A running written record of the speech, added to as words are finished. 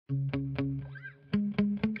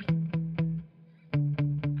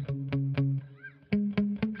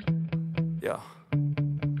Yeah.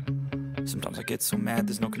 Sometimes I get so mad,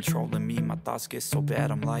 there's no controlling me. My thoughts get so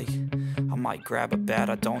bad, I'm like, I might grab a bat,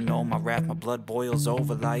 I don't know. My wrath, my blood boils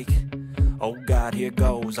over like, oh God, here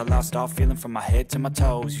goes. I lost all feeling from my head to my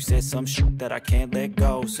toes. You said some shit that I can't let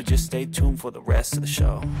go, so just stay tuned for the rest of the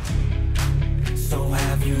show. So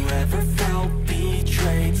have you ever felt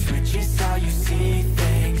betrayed? Switches how you see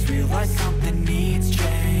things, realize something needs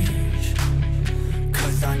change.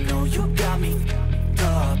 Cause I know you got me f***ed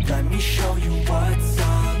up. Let me show you what's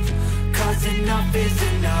up. Cause enough is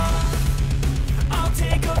enough. I'll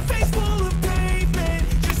take a face full of pavement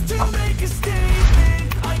just to make a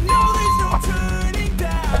statement. I know there's no turning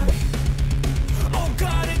back. Oh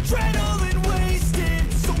God, adrenaline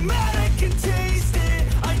wasted, so mad I can taste it.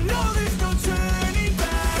 I know there's no turning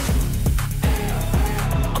back.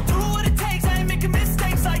 I'll do what it takes, I ain't making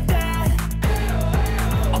mistakes like that.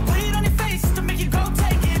 I'll bleed on your face to make you go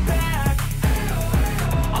take it back.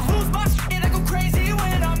 I'll lose my shit, I go crazy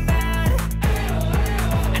when I'm mad.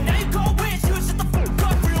 And now you go wish you would shut the fuck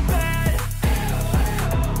up real bad.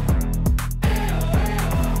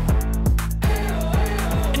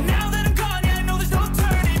 And now that I'm gone, yeah, I know there's no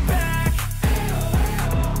turning back.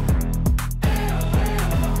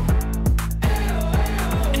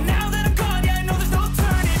 And now that I'm gone, yeah, I know there's no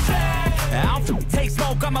turning back. I'll take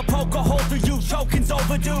smoke, I'ma poke a hole through you, choking's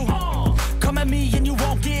overdue. Come at me and you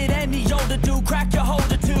won't get any older, dude. Crack your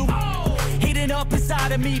holder too. Heating up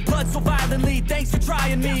inside of me, blood so violently. Thanks for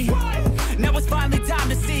trying me. Now it's finally time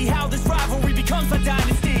to see how this rivalry becomes my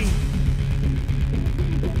dynasty.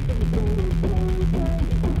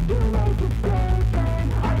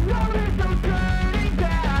 I know there's no turning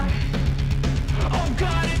back. Oh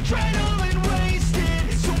God, adrenaline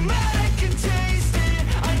wasted, so mad I can taste it.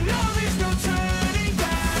 I know there's no turning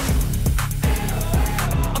back.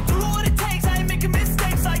 I'll do what it takes, I ain't making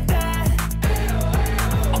mistakes like that.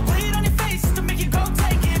 I'll bleed on your face to make you go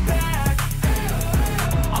take it back.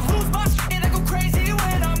 I'll lose my shit, I go crazy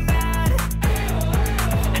when I'm mad.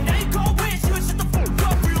 And now you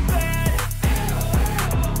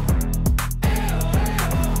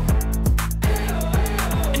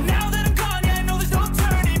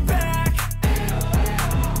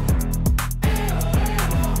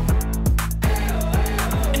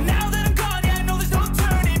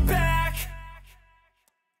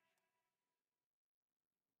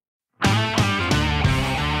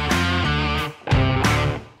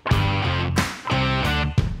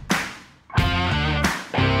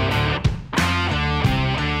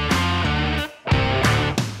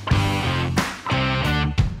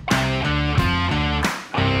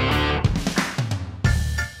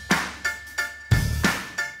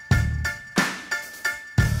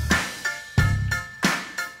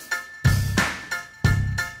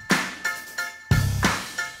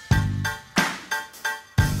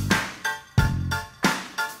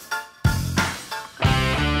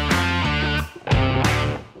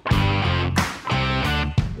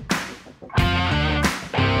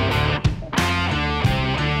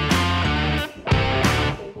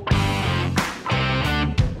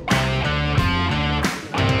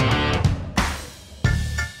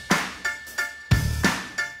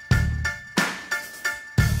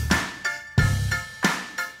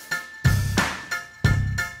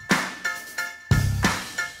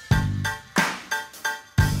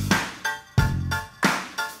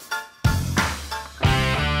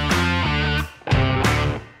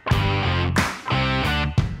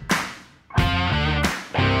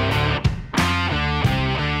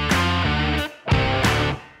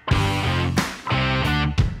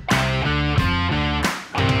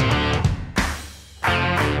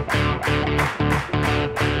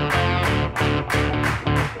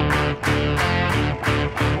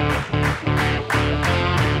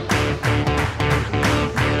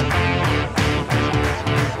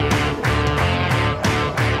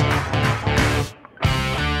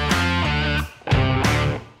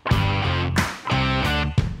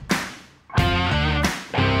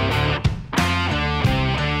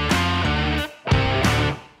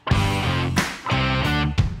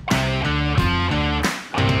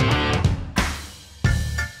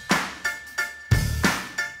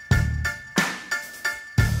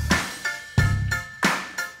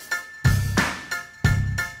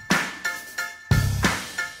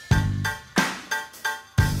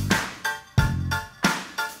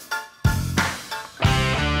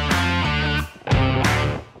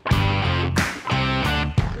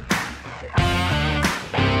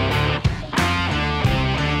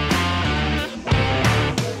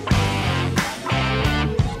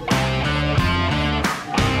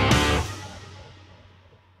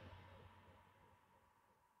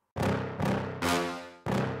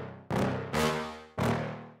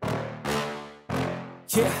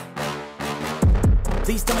Yeah.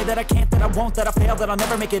 Please tell me that I can't, that I won't, that I fail, that I'll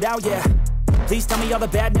never make it out, yeah. Please tell me all the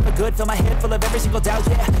bad, never good, fill my head full of every single doubt,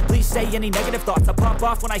 yeah. Please say any negative thoughts, I pop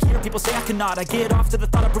off when I hear people say I cannot. I get off to the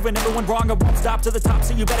thought of proving everyone wrong, I won't stop to the top,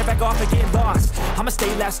 so you better back off and get lost. I'ma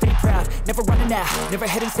stay loud, stay proud, never running out, never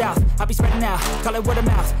heading south. I'll be spreading out, call it word of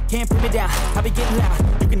mouth, can't put me down, I'll be getting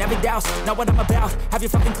loud. You can have it douse, not what I'm about, have your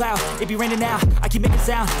fucking cloud, it be raining now, I keep making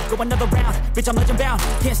sound, go another round, bitch I'm legend bound,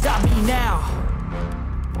 can't stop me now.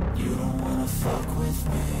 You don't wanna fuck with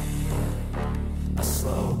me, a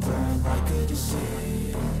slow burn like a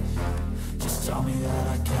disease. Just tell me that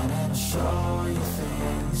I can and I'll show you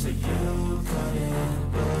things that you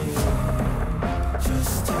couldn't believe.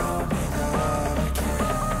 Just tell me that I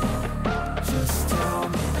can. Just tell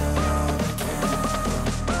me that I can.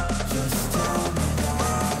 Just tell me that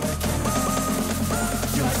I can.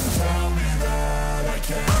 Just tell me that I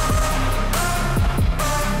can.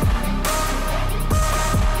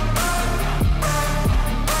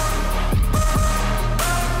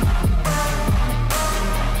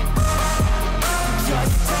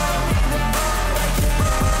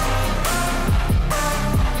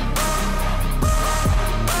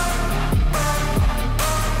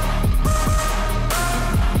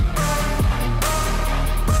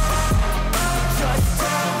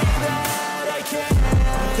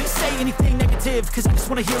 Cause I just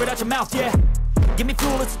wanna hear it out your mouth, yeah. Give me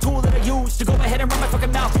fuel, it's a tool that I use to go ahead and run my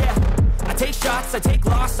fucking mouth, yeah. I take shots, I take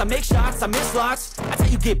loss, I make shots, I miss lots. That's how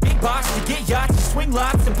you get big box, you get yachts, you swing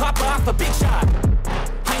lots and pop off a big shot.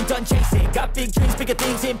 I ain't done chasing, got big dreams, bigger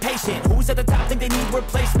things, impatient. Who's at the top think they need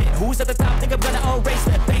replacement? Who's at the top think I'm gonna erase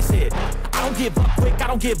that? Face it, I don't give up quick, I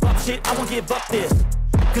don't give up shit, I won't give up this.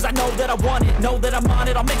 Cause I know that I want it, know that I'm on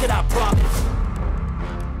it, I'll make it, I promise.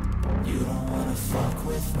 You don't wanna fuck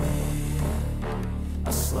with me,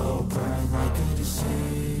 a slow burn like a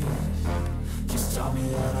disease. Just tell me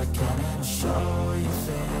that I can and I'll show you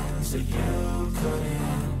things that you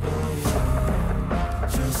couldn't believe.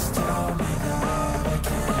 Just tell me that I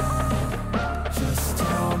can. Just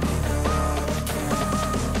tell me that I can.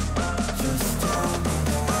 Just tell me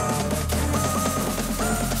that I can.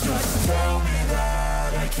 Just tell me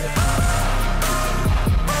that I can.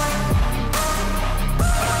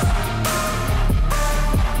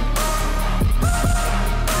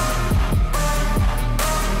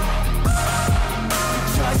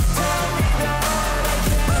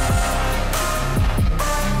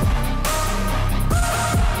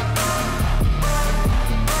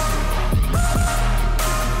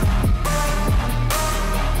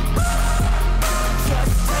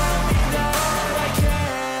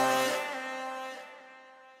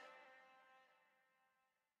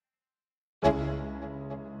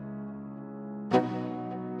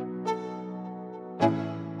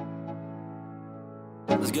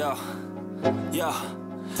 Let's go. Yeah.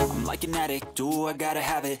 I'm like an addict, do I gotta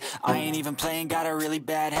have it. I ain't even playing, got a really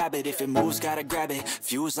bad habit. If it moves, gotta grab it,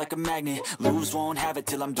 fuse like a magnet. Lose, won't have it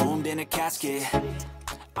till I'm doomed in a casket.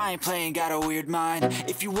 I ain't playing, got a weird mind.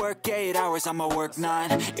 If you work 8 hours, I'ma work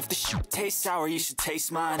 9. If the shoot tastes sour, you should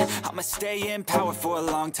taste mine. I'ma stay in power for a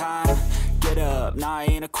long time. Get up, nah, I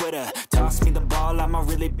ain't a quitter. Toss me the ball, I'm a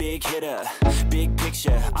really big hitter. Big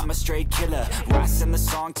picture, I'm a straight killer. Rising the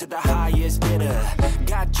song to the highest bidder.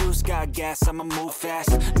 Got juice, got gas, I'ma move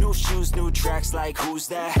fast. New shoes, new tracks, like who's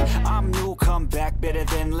that? I'm new, come back, better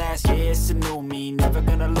than last. Yeah, it's a new me, never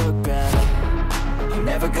gonna look back. I'm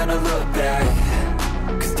never gonna look back.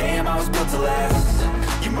 Cause damn, I was built to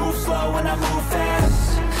last. You move slow and I move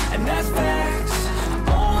fast, and that's facts.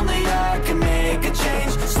 Only I can make a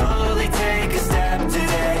change. Slowly take a step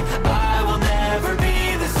today. I will never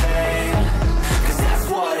be the same. Cause that's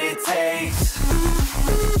what it takes.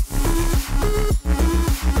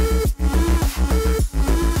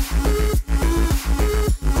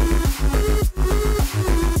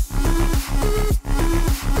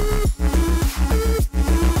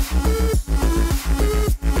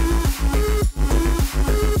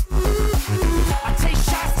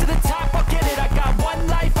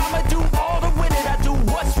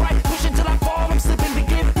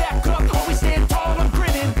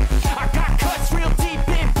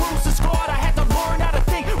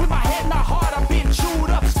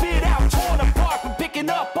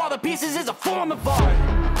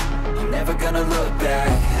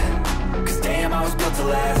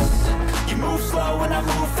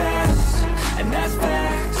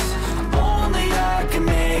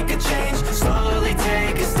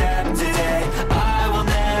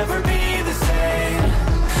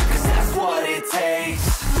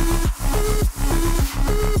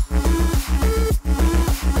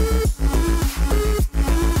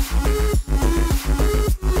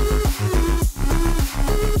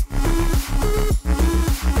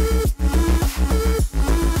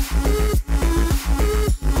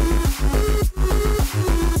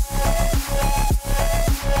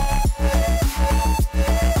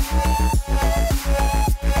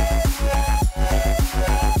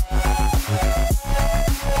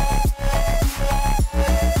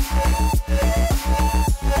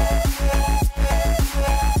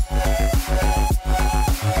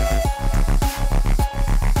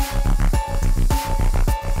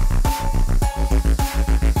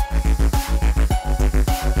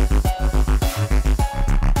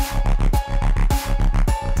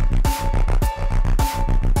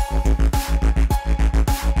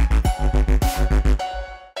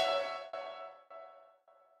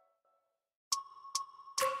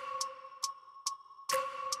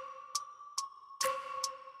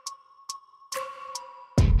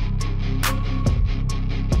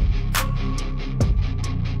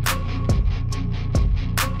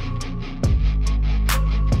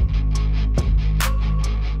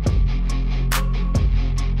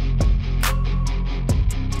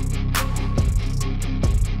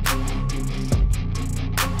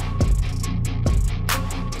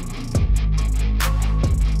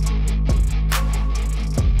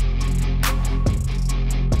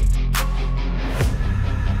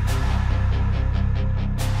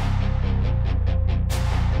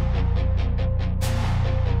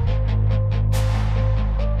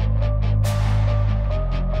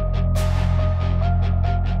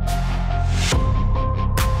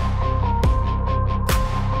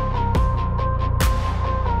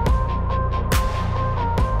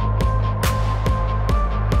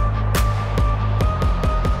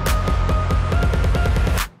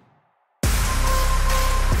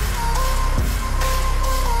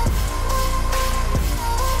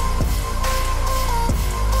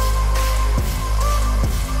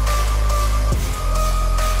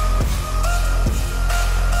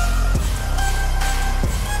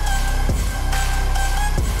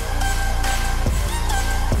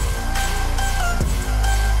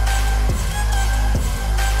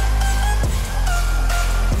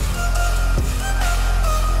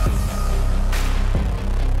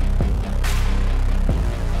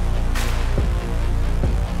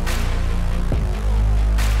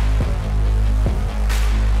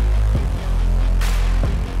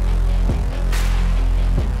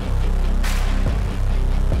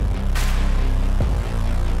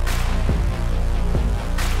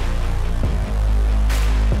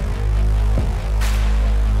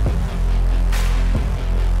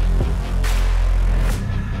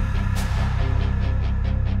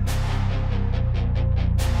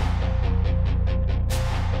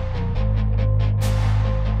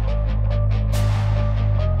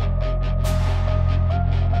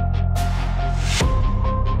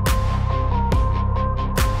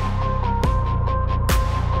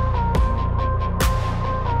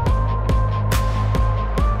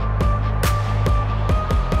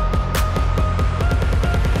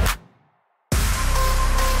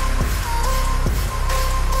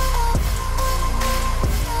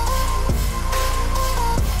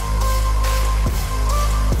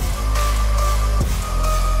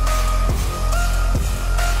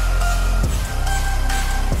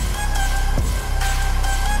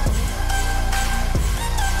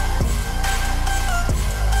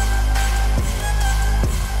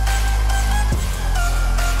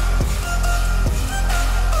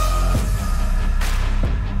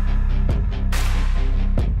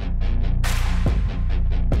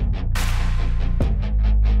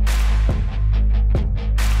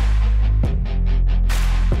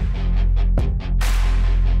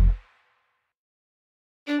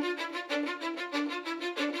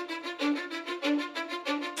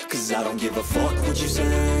 give a fuck what you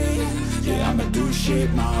say. Yeah, I'ma do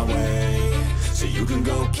shit my way. So you can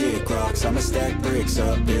go kick rocks, I'ma stack bricks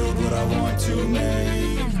up, build what I want to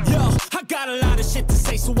make. Yo, I got a lot of shit to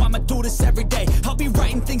say, so I'ma do this every day. I'll be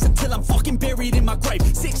writing things until I'm fucking buried in my grave.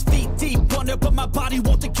 6 feet deep under, but my body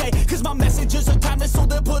won't decay. Cause my messages are timeless, so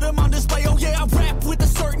they'll put them on display. Oh yeah, I rap with a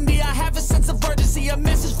certainty, I have a sense of urgency. A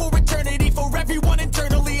message for eternity, for everyone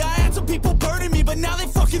internally. I had some people burning me, but now they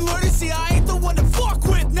fucking learn to see I ain't the one to fuck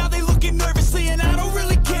with. Now they looking nervously, and I don't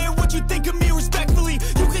really care what you think of me respectfully.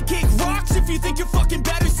 You can kick rocks if you think you're fucking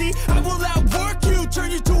better, see. I will outwork you,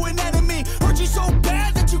 turn you to an enemy. Hurt you so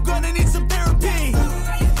bad that you're gonna need some therapy.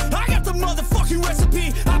 I got the motherfucking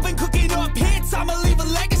recipe. I've been cooking up hits, I'ma leave a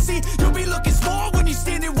legacy. You'll be looking small when you're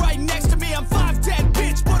standing right next to me. I'm 5'10",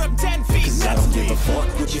 bitch, but I'm 10 feet next to me. I don't give a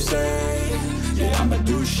fuck what you say. Yeah, I'ma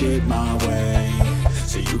do shit my way.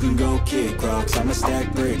 So you can go kick rocks, I'ma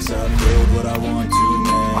stack bricks up, build what I want to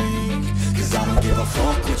make. Cause I don't give a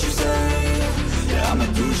fuck what you say. Yeah, I'ma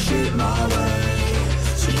do shit my way.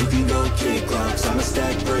 So you can go kick rocks, I'ma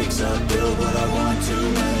stack bricks up, build what I want to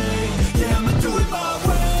make. Yeah, I'ma do it my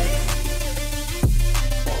way.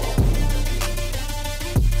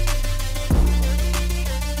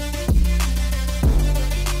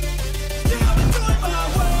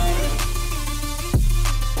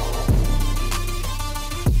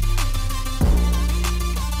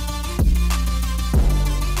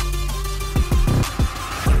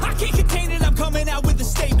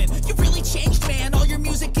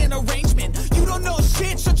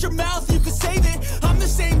 Shut your mouth, you can save it. I'm the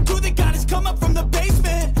same dude that got his come up from the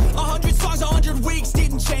basement. 100 songs, 100 weeks,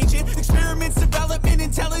 didn't change it. Experiments, development,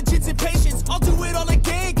 intelligence, and patience. I'll do it all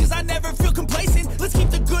again, cause I never feel complacent. Let's keep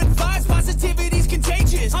the good vibes, positivity's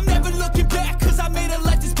contagious. I'm never looking back, cause I made a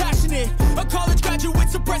life that's passionate. A college graduate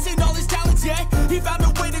suppressing all his talents, yeah. He found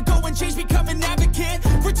a way to go and change, become an advocate.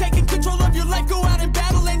 For taking control of your life, go out and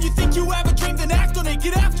battle. And you think you have a dream, then act on it.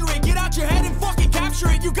 Get after it, get out your head and fucking capture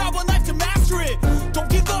it. You got one life to master it. Don't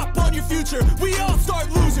give up on your future, we all start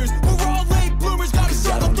losers. We're all late bloomers, gotta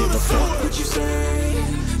struggle through the sewer. I don't give a fuck what you say.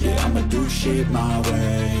 Yeah, I'ma do shit my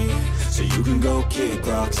way. So you can go kick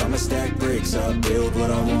rocks, I'ma stack bricks up, build what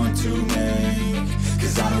I want to make.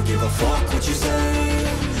 Cause I don't give a fuck what you say.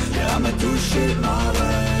 Yeah, I'ma do shit my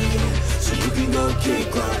way. So you can go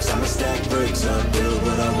kick rocks, I'ma stack bricks up, build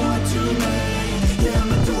what I want to make. Yeah,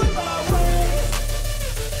 I'ma do it my way.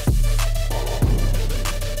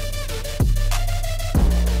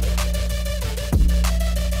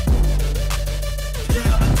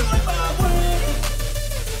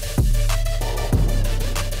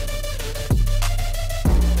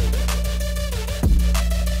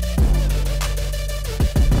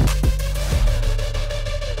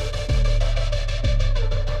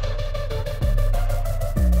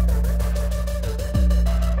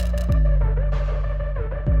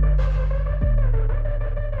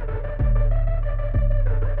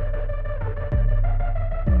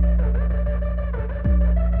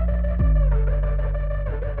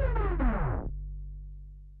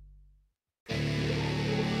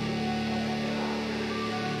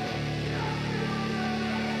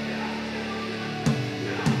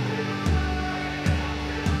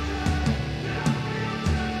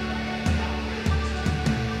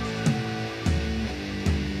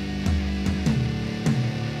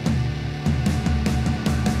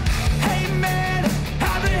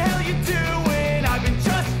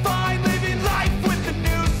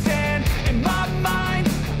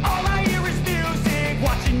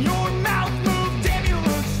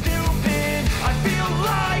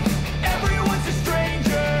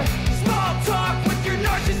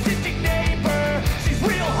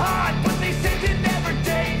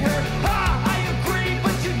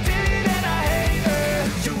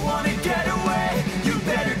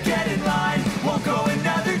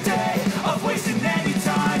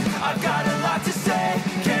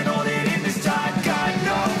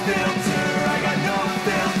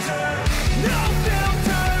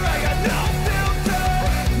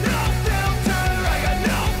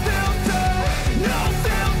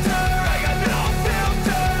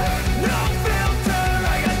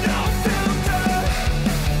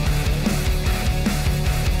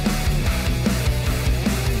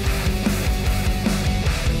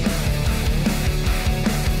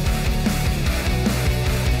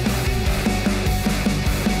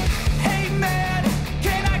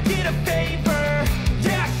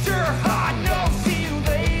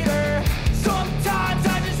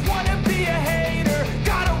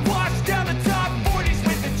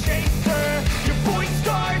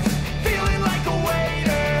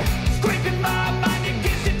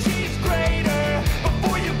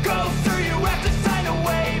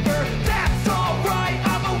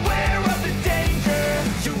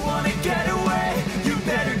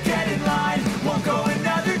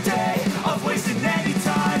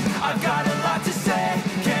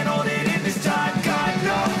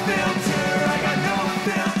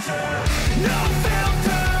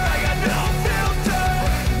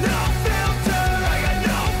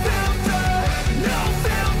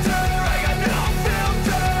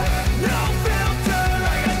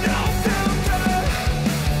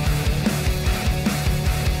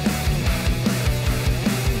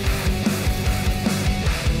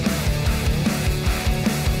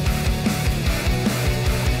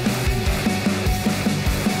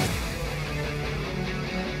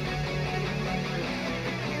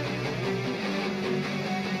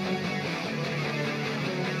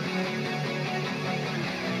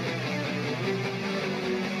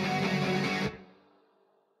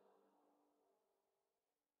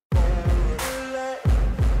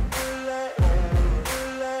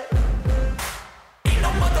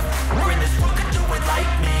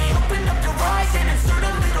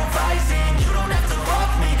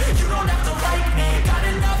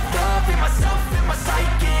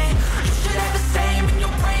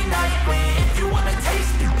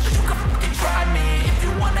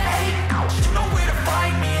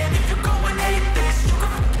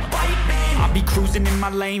 cruising in my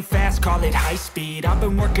lane fast, call it high speed. I've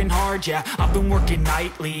been working hard, yeah, I've been working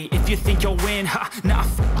nightly. If you think you'll win, ha, not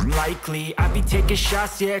likely. I be taking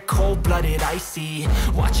shots, yeah, cold-blooded, icy.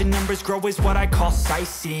 Watching numbers grow is what I call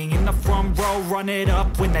sightseeing. In the front row, run it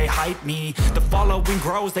up when they hype me. The following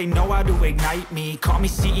grows, they know how to ignite me. Call me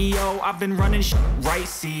CEO, I've been running right,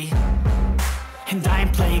 see. And I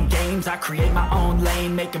ain't playing games, I create my own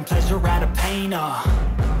lane, making pleasure out of pain,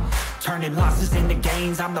 turning losses into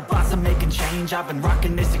gains. I'm the boss, I'm making change. I've been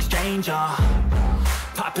rocking this exchange,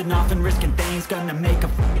 popping off and risking things. Gonna make a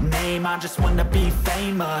name, I just wanna be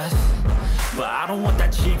famous. But I don't want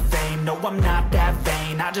that cheap fame, no, I'm not that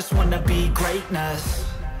vain. I just wanna be greatness.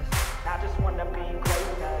 I just wanna be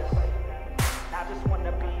greatness. I just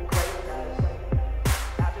wanna be greatness.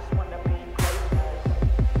 I just wanna be greatness.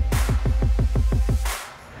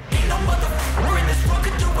 Ain't no motherfucker in this world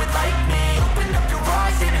could do it like me. Open up your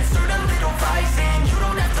eyes and insert a little rising. You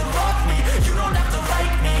don't have to love me, you don't have to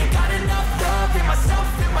like me. Got enough love in myself,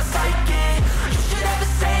 in my psyche. You should have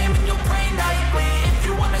the same in your brain nightly. If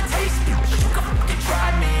you wanna taste me, you can fucking try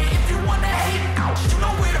me. If you wanna hate me, you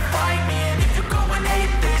know where to find me. And if you go and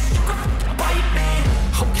hate this, you can fucking bite me.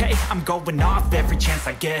 Okay, I'm going off every chance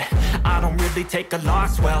I get. I don't really take a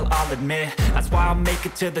loss, well, I'll admit. That's why I'll make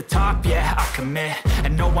it to the top, yeah, I commit.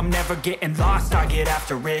 And no, I'm never getting lost, I get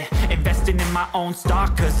after it. Investing in my own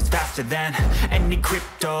stock, cause it's faster than any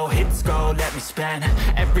crypto hits go, let me spend.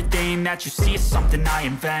 Everything that you see is something I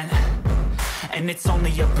invent. And it's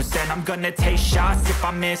only a percent. I'm gonna take shots. If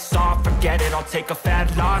I miss all, forget it. I'll take a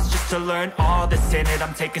fat loss just to learn all that's in it.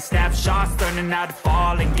 I'm taking snapshots, learning how to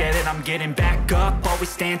fall and get it. I'm getting back up, always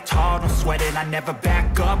stand tall, don't sweat it. I never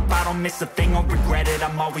back up, I don't miss a thing or regret it.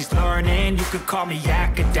 I'm always learning, you could call me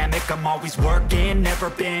academic. I'm always working, never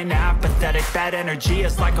been apathetic. Bad energy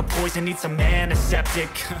is like a poison, need some antiseptic.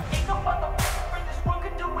 Ain't no motherfucker in this world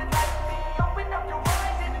could do it like me. Open up your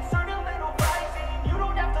eyes and insert a little rising. You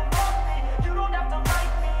don't have to love me, you don't have to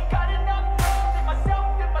like me. Got enough love in myself,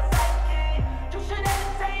 in my psyche. You should have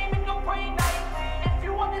the same in your brain nightly. If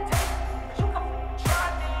you wanna taste me, you can try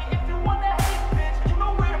me. If you wanna hate bitch, you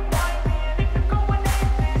know where to find me. And if you go and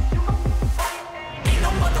hate this, you can fight me. Ain't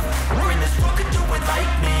no motherfucker in this world could do it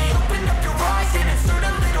like me. Open up your eyes and insert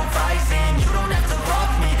a little rising. You don't have to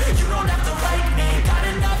love me, you don't have to like me. Got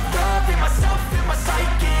enough love in myself, in my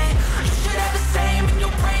psyche. You should have the same in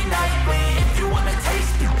your brain nightly. If you wanna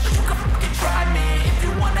taste me, you can fucking try me. If you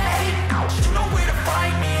wanna hate me, you know where to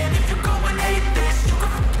find me. And if you go and hate this, you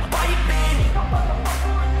can fucking bite me. Ain't no motherfucker in this world can do it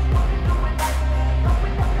like me. Open up your eyes and insert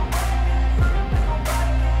a little rising. You don't have to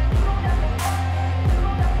love me, you don't have to like me. Got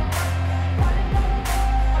enough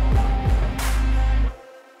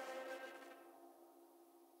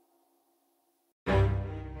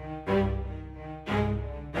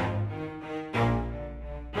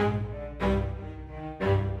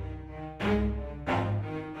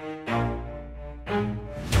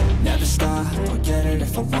Never stop, I'll get it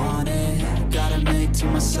if I want it. Gotta make to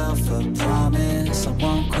myself a promise. I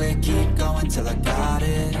won't quit, keep going till I got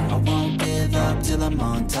it. I won't give up till I'm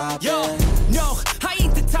on top. Yo, no, I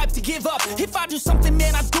ain't the type to give up. If I do something,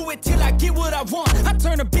 man, I do it till I get what I want. I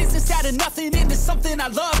turn a business out of nothing into something I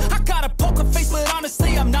love. I got a poker face, but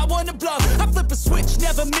honestly, I'm not one to bluff. I flip a switch,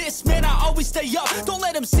 never miss, man, I always stay up. Don't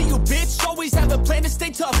let them see you, bitch, always have a plan to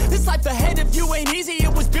stay tough. This life ahead of you ain't easy,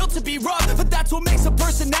 it was built to be rough. But that's what makes a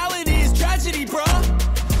personality, is tragedy, bruh.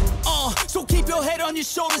 So keep your head on your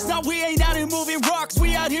shoulders. Now we ain't out here moving rocks,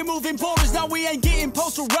 we out here moving boulders. Now we ain't getting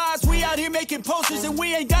posterized, we out here making posters. And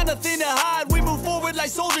we ain't got nothing to hide, we move forward like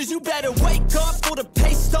soldiers. You better wake up for the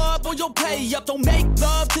pay stub, or you'll pay up. Don't make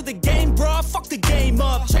love to the game, bruh, fuck the game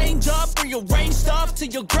up. Change up, rearrange stuff to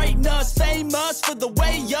your greatness. Famous for the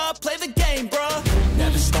way up, play the game, bruh.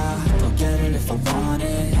 Never stop, I'll get it if I want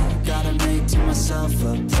it. Gotta make to myself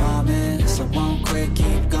a promise. I won't quit,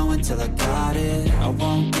 keep going till I got it. I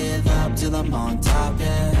won't give up till I'm on top,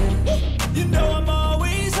 yeah. You know I'm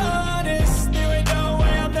always honest, there ain't no way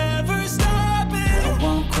I'm ever stopping. I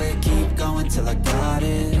won't quit, keep going till I got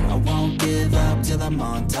it. I won't give up till I'm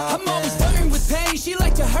on top, I'm always flirting with pain, she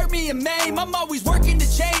like to hurt me and maim. I'm always working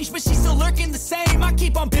to change, but she's still lurking the same. I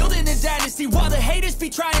keep on building a dynasty while the haters be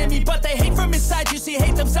trying me. But they hate from inside, you see,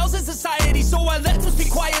 hate themselves in society. So I let them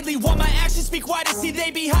speak quietly while my actions speak wider. See,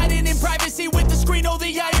 they be hiding in privacy with the screen, oh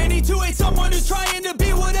the irony. To hate someone who's trying to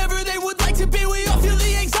be whatever they would like to be. We all feel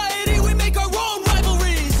the anxiety, we make our own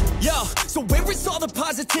rivalries. Yo, so where is all the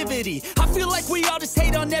positivity? I feel like we all just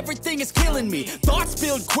hate on everything, it's killing me. Thoughts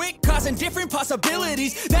build quick, causing different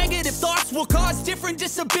possibilities. Negative thoughts will cause different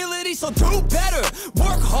disabilities. So do better,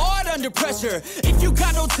 work hard under pressure. If you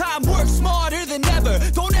got no time, work smarter than ever.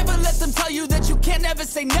 Don't ever let them tell you that you can never never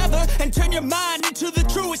say never, and turn your mind into the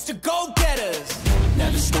truest of go-getters.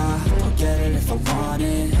 Never stop, I'll get it if I want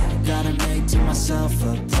it. Gotta make to myself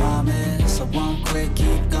a promise. I won't quit,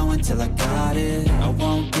 keep going till I got it. I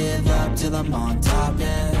won't give up till I'm on top,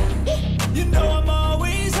 yeah. You know I'm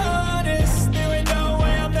always honest, there ain't no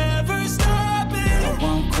way I'm ever stopping. I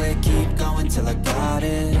won't quit, keep going till I got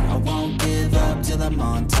it. I won't give up till I'm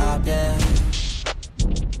on top, yeah.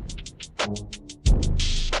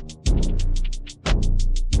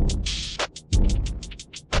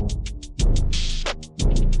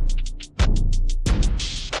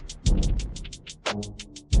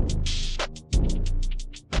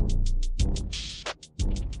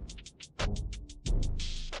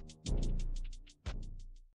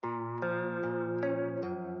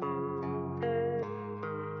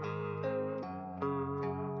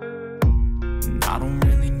 I don't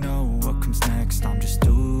really know what comes next. I'm just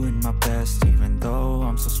doing my best, even though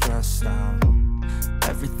I'm so stressed out.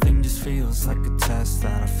 Everything just feels like a test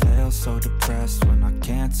that I fail, so depressed when I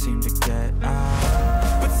can't seem to get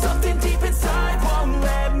out. But something deep inside won't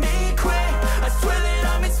let me quit. I swear that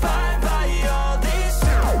I'm inspired by all this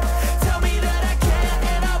shit. Tell me that I can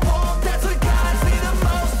and I won't. That's what guides me the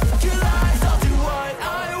most. Your lies, I'll do what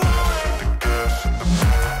I want.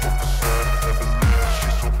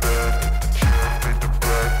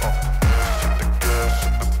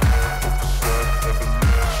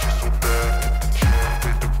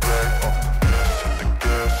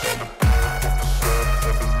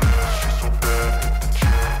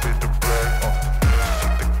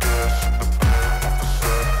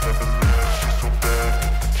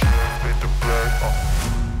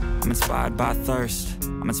 I'm inspired by thirst,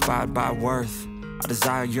 I'm inspired by worth. I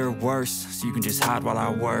desire your worst, so you can just hide while I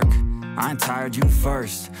work. I ain't tired, you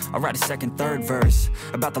first. I'll write a second, third verse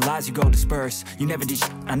about the lies you go disperse. You never did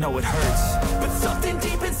shit, I know it hurts. But something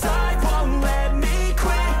deep inside won't let me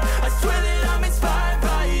quit. I swear that I'm inspired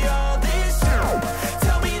by all this shit.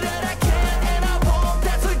 Tell me that I can and I won't.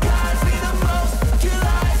 That's what guides me the most. Your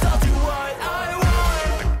lies, I'll do what I want.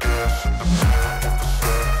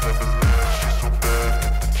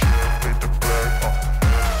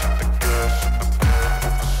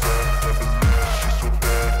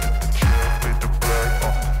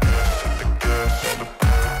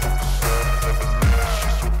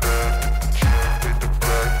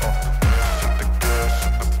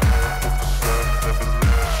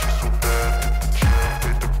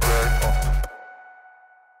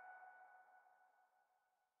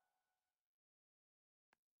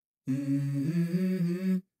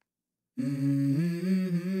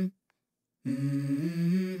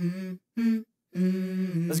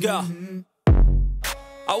 Let's go.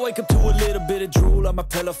 I wake up to a little bit of drool on my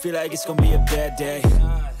pillow, feel like it's gonna be a bad day.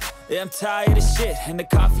 Yeah, I'm tired of shit, and the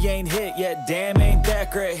coffee ain't hit yet, damn, ain't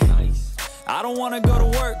that great. I don't wanna go to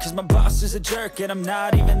work, cause my boss is a jerk, and I'm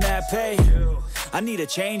not even that paid. I need a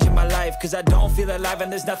change in my life, cause I don't feel alive, and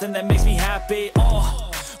there's nothing that makes me happy.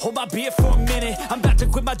 Hold my beer for a minute, I'm about to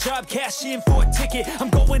quit my job, cash in for a ticket. I'm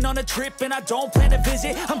going on a trip and I don't plan to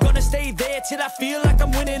visit. I'm gonna stay there till I feel like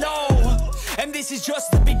I'm winning, and this is just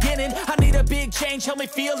the beginning. I need a big change, help me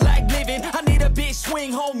feel like living. I need a big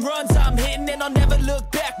swing, home runs I'm hitting, and I'll never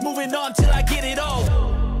look back, moving on till I get it all.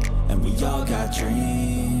 And we all got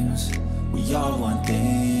dreams, we all want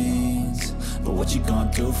things, but what you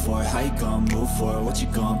gonna do for it? How you gonna move for it? What you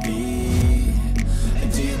gonna be?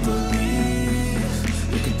 And do you believe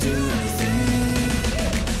you can do anything?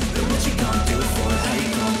 But what you gonna do for it? How you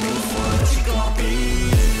gonna move for it? What you gonna be?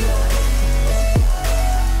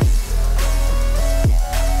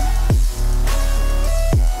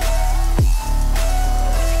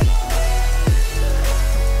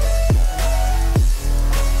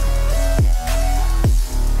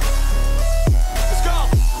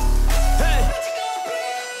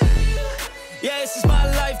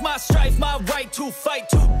 My strife, my right to fight,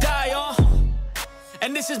 to die on.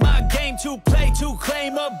 And this is my game to play, to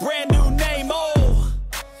claim a brand new name,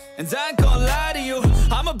 And I ain't gonna lie to you,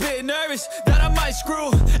 I'm a bit nervous that I might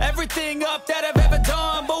screw everything up that I've ever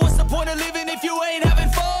done. But what's the point of living if you ain't having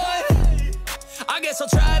fun? I guess I'll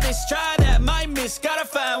try this, try that, might miss, gotta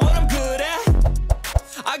find what I'm good at.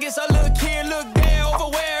 I guess I look here, look there, over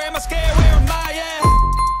where am I scared, where am I at?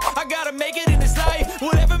 I gotta make it in this life,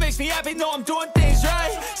 whatever makes me happy, know I'm doing things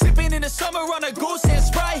right. Sipping in the summer on a goose and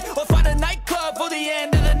Sprite, or find a nightclub for the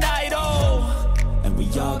end of the night, And we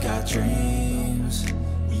all got dreams,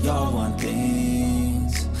 we all want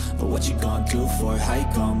things, but what you gonna do for it? How you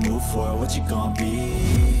gonna move for it? What you gonna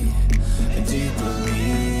be? And do you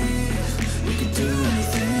believe you can do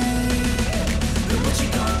anything? But what you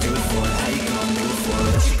gonna do for it? How you gonna move for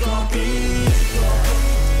it? What you gonna be?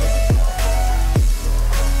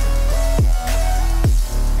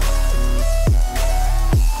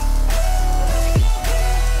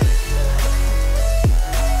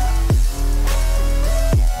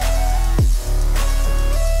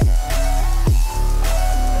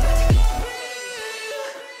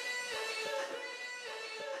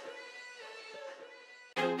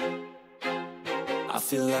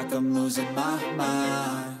 like I'm losing my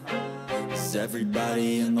mind. Is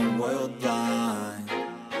everybody in the world blind?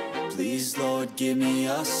 Please, Lord, give me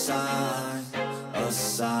a sign, a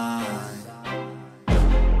sign.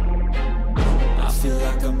 I feel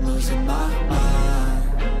like I'm losing my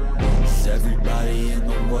mind. Is everybody in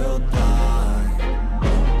the world blind?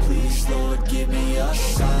 Please, Lord, give me a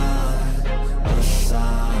sign, a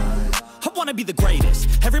sign. I wanna be the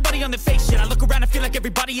greatest. Everybody on the fake shit. I look around and feel like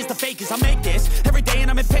everybody is the fakest. I make this every day and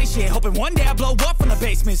I'm impatient, hoping one day I blow up from the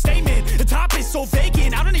basement. Statement, the top is so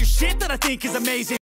vacant. I don't hear shit that I think is amazing.